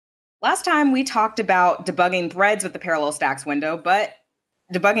Last time we talked about debugging threads with the parallel stacks window, but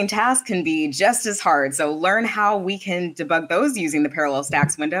debugging tasks can be just as hard. So learn how we can debug those using the parallel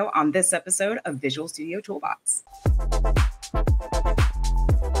stacks window on this episode of Visual Studio Toolbox.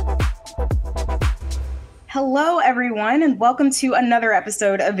 Hello, everyone, and welcome to another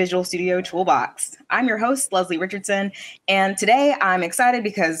episode of Visual Studio Toolbox. I'm your host, Leslie Richardson, and today I'm excited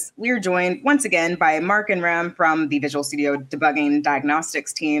because we're joined once again by Mark and Rem from the Visual Studio Debugging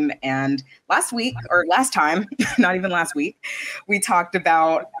Diagnostics team. And last time, not even last week, we talked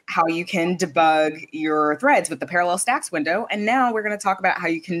about how you can debug your threads with the parallel stacks window. And now we're going to talk about how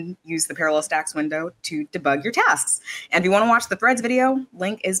you can use the parallel stacks window to debug your tasks. And if you want to watch the threads video,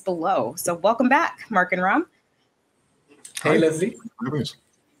 link is below. So welcome back, Mark and Rem. Hey, Leslie.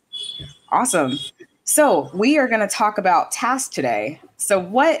 Awesome. So we are going to talk about tasks today. So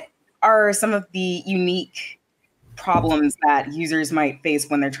what are some of the unique problems that users might face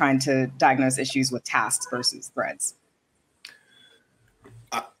when they're trying to diagnose issues with tasks versus threads?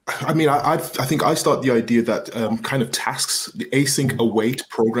 I think I start the idea that kind of tasks, the async await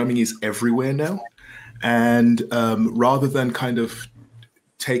programming is everywhere now. And rather than kind of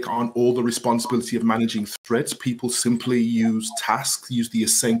take on all the responsibility of managing threads, people simply use tasks, use the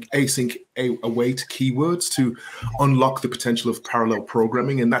async await keywords to unlock the potential of parallel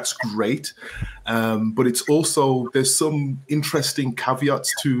programming, and that's great. But it's also, there's some interesting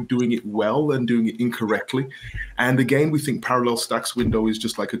caveats to doing it well and doing it incorrectly. And again, we think parallel stacks window is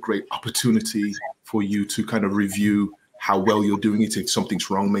just like a great opportunity for you to kind of review how well you're doing it. If something's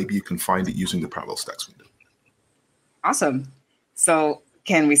wrong, maybe you can find it using the parallel stacks window. Awesome. So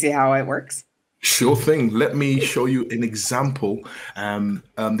can we see how it works? Sure thing. Let me show you an example.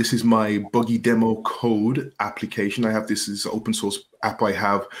 This is my buggy demo code application. I have this is open source app I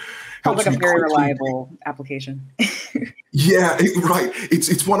have. Sounds like a very reliable application. Yeah, right.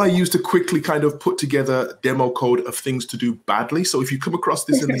 It's one I use to quickly kind of put together demo code of things to do badly. So if you come across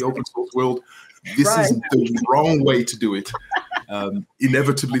this in the open source world, this is the wrong way to do it.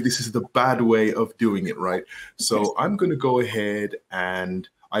 Inevitably, this is the bad way of doing it, right? So I'm going to go ahead and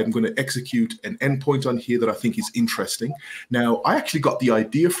I'm going to execute an endpoint on here that I think is interesting. Now, I actually got the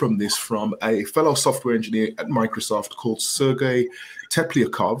idea from this from a fellow software engineer at Microsoft called Sergey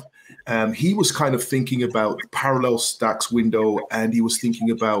Tepliakov. He was kind of thinking about the parallel stacks window, and he was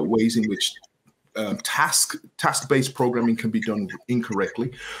thinking about ways in which task-based programming can be done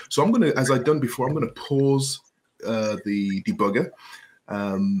incorrectly. So I'm going to, as I've done before, I'm going to pause the debugger,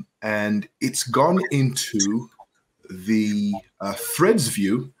 and it's gone into the threads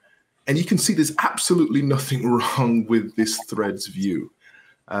view, and you can see there's absolutely nothing wrong with this threads view.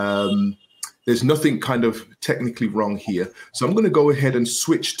 There's nothing kind of technically wrong here. So I'm going to go ahead and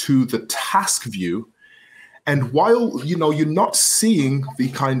switch to the task view, and while you're not seeing the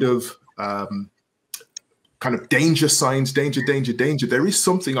kind of danger signs, danger, there is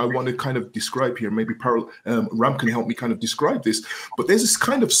something I want to kind of describe here. Maybe Ram can help me kind of describe this, but there's this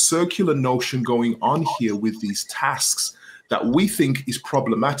kind of circular notion going on here with these tasks that we think is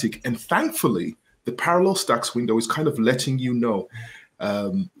problematic. And thankfully, the parallel stacks window is kind of letting you know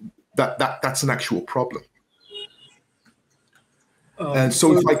that's an actual problem. And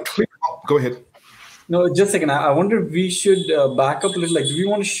so if I click, go ahead. No, just a second. I wonder if we should back up a little. Like, do we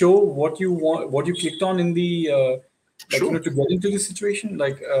want to show what you clicked on in the sure. To get into this situation?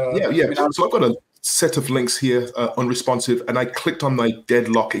 Like, yeah. So I've got a set of links here, unresponsive, and I clicked on my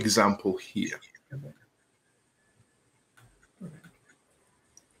deadlock example here.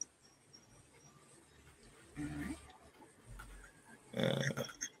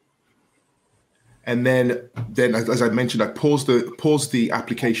 And then, as I mentioned, I paused the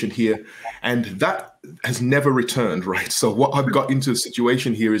application here, and that has never returned, right? So what I've got into a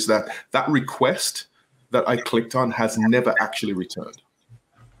situation here is that request that I clicked on has never actually returned.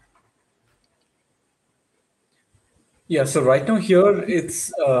 Yeah, so right now here,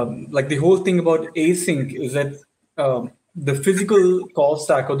 it's like the whole thing about async is that the physical call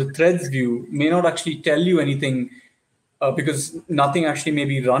stack or the threads view may not actually tell you anything because nothing actually may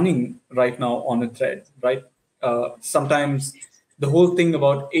be running right now on a thread, right? Sometimes the whole thing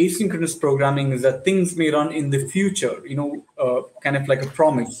about asynchronous programming is that things may run in the future, kind of like a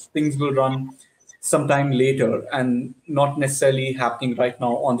promise. Things will run sometime later and not necessarily happening right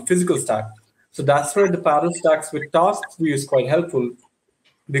now on the physical stack. So that's where the parallel stacks with tasks view is quite helpful,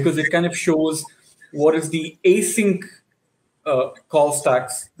 because it kind of shows what is the async call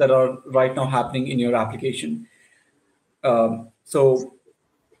stacks that are right now happening in your application. So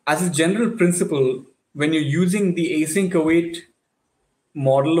as a general principle, when you're using the async await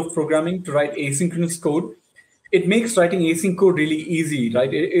model of programming to write asynchronous code, it makes writing async code really easy,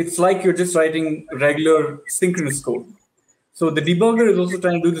 right? It's like you're just writing regular synchronous code. So the debugger is also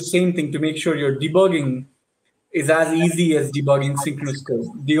trying to do the same thing to make sure your debugging is as easy as debugging synchronous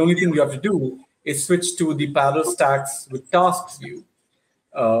code. The only thing you have to do is switch to the parallel stacks with tasks view.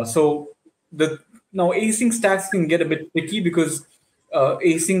 So now async stacks can get a bit tricky because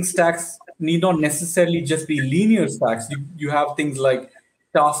async stacks need not necessarily just be linear stacks. You have things like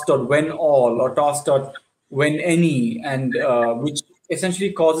task.whenAll or task.whenAny, and which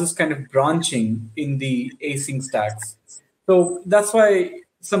essentially causes kind of branching in the async stacks. So that's why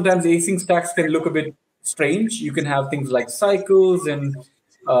sometimes async stacks can look a bit strange. You can have things like cycles, and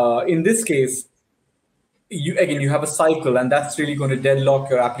in this case, you have a cycle, and that's really going to deadlock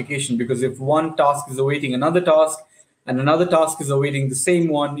your application, because if one task is awaiting another task and another task is awaiting the same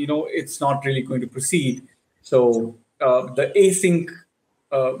one, it's not really going to proceed. So the async,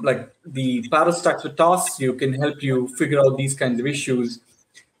 like the parallel stacks with tasks, you can help you figure out these kinds of issues.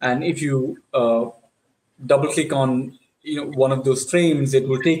 And if you double click on one of those frames, it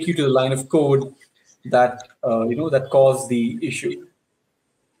will take you to the line of code that that caused the issue.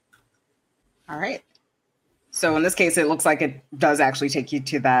 All right. So in this case, it looks like it does actually take you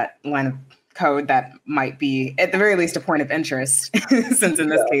to that line of code that might be, at the very least, a point of interest, since in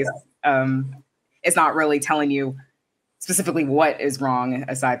this case, it's not really telling you specifically what is wrong,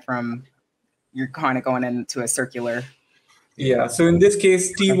 aside from you're kind of going into a circular. Yeah, so in this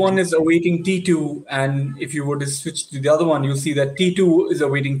case, T1 is awaiting T2, and if you were to switch to the other one, you'll see that T2 is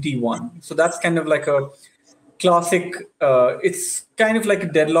awaiting T1. So that's kind of like a classic, it's kind of like a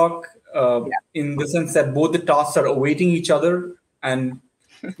deadlock in the sense that both the tasks are awaiting each other, and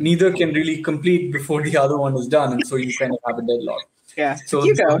neither can really complete before the other one is done, and so you kind of have a deadlock. Yeah, so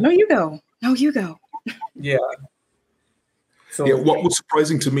you go, no, you go, no, you go. Yeah. So, yeah, what was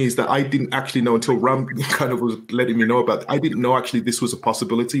surprising to me is that I didn't actually know until Ram kind of was letting me know about it. I didn't know actually this was a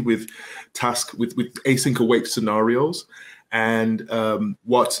possibility with async await scenarios. And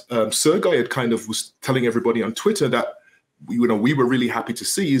what Sergey had kind of was telling everybody on Twitter that we were really happy to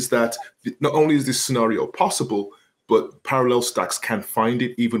see is that not only is this scenario possible, but parallel stacks can find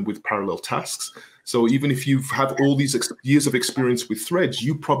it even with parallel tasks. So even if you've had all these years of experience with threads,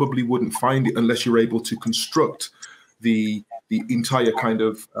 you probably wouldn't find it unless you're able to construct the entire kind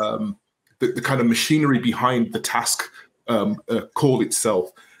of the kind of machinery behind the task call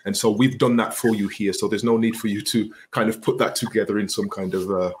itself. And so we've done that for you here. So there's no need for you to kind of put that together in some kind of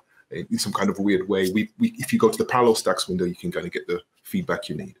weird way. If you go to the parallel stacks window, you can kind of get the feedback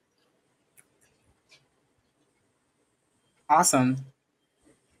you need. Awesome.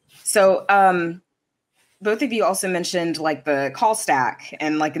 So both of you also mentioned like the call stack,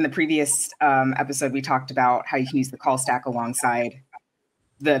 and like in the previous episode, we talked about how you can use the call stack alongside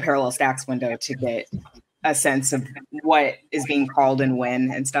the parallel stacks window to get a sense of what is being called and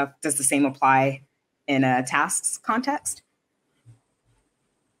when and stuff. Does the same apply in a tasks context?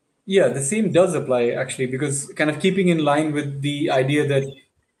 Yeah, the same does apply actually, because kind of keeping in line with the idea that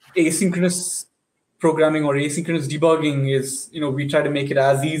asynchronous programming or asynchronous debugging is, we try to make it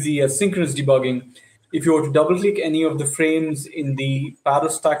as easy as synchronous debugging. If you were to double click any of the frames in the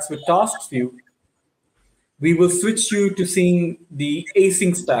parallel stacks with tasks view, we will switch you to seeing the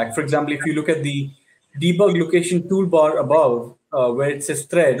async stack. For example, if you look at the debug location toolbar above, where it says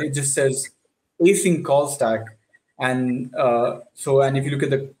thread, it just says async call stack. And and if you look at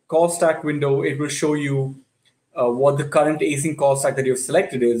the call stack window, it will show you what the current async call stack that you've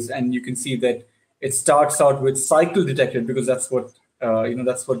selected is. And you can see that it starts out with cycle detected, because that's what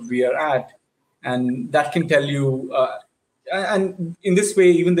we are at. And that can tell you, and in this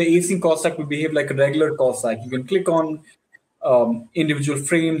way, even the async call stack will behave like a regular call stack. You can click on individual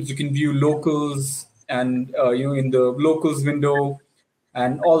frames, you can view locals, and in the locals window,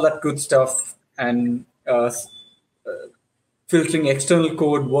 and all that good stuff. And filtering external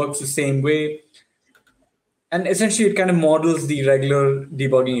code works the same way. And essentially, it kind of models the regular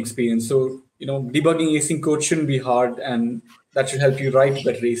debugging experience. So, debugging async code shouldn't be hard, and that should help you write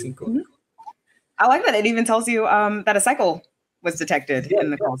better async code. Mm-hmm. I like that it even tells you that a cycle was detected in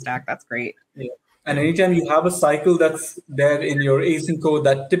the call stack. That's great. Yeah. And anytime you have a cycle that's there in your async code,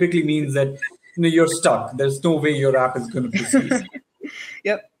 that typically means that you're stuck. There's no way your app is going to proceed.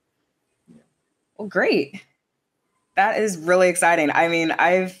 Yep. Well, great. That is really exciting. I mean,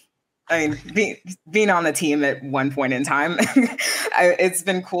 being on the team at one point in time, it's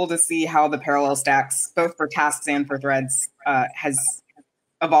been cool to see how the parallel stacks, both for tasks and for threads, has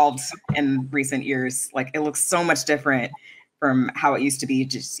evolved in recent years. Like, it looks so much different from how it used to be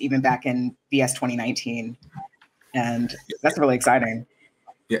just even back in BS 2019. And that's really exciting.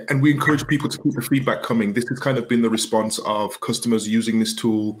 Yeah, and we encourage people to keep the feedback coming. This has kind of been the response of customers using this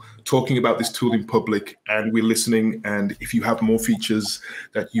tool, talking about this tool in public, and we're listening. And if you have more features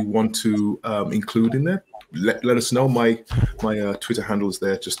that you want to include in there, let us know. My Twitter handle is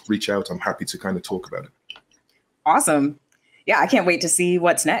there. Just reach out. I'm happy to kind of talk about it. Awesome. Yeah, I can't wait to see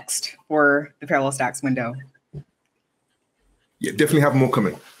what's next for the Parallel Stacks window. Yeah, definitely have more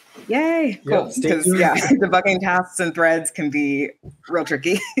coming. Yay, cool. Because debugging tasks and threads can be real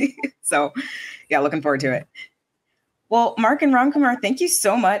tricky. So yeah, looking forward to it. Well, Mark and Ramkumar, thank you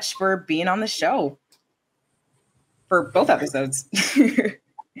so much for being on the show for both episodes.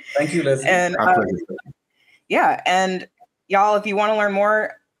 Thank you, Leslie. And yeah, and y'all, if you want to learn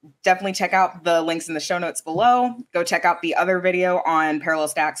more, definitely check out the links in the show notes below. Go check out the other video on parallel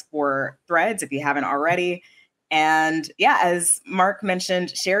stacks for threads if you haven't already. And yeah, as Mark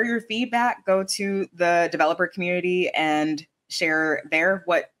mentioned, share your feedback, go to the developer community and share there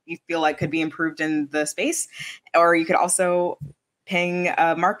what you feel like could be improved in the space. Or you could also ping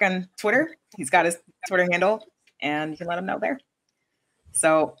Mark on Twitter. He's got his Twitter handle and you can let him know there.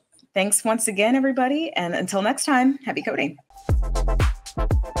 So thanks once again, everybody. And until next time, happy coding.